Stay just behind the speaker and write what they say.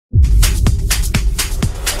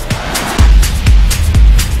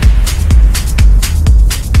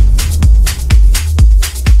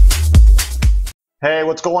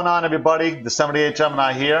what's going on, everybody? The 78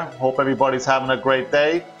 Gemini here. Hope everybody's having a great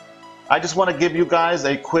day. I just want to give you guys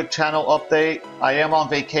a quick channel update. I am on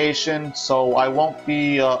vacation, so I won't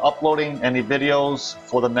be uploading any videos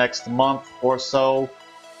for the next month or so.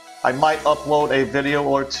 I might upload a video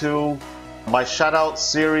or two. My shout-out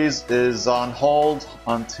series is on hold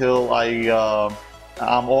until I'm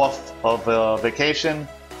off of vacation.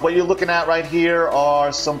 What you're looking at right here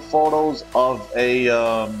are some photos of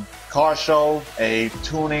a car show, a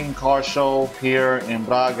tuning car show here in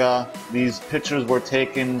Braga. These pictures were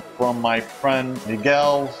taken from my friend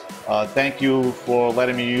Miguel. Thank you for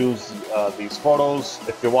letting me use these photos.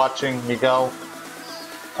 If you're watching, Miguel.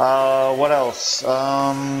 What else?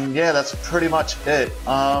 Yeah, that's pretty much it.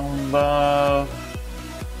 When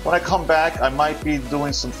I come back, I might be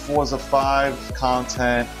doing some Forza 5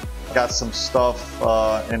 content. Got some stuff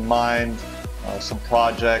in mind, some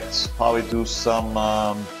projects, probably do some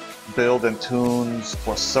build and tunes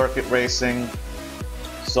for circuit racing.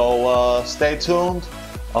 So stay tuned.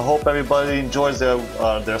 I hope everybody enjoys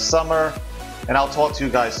their summer, and I'll talk to you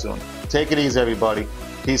guys soon. Take it easy, everybody.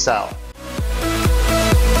 Peace out.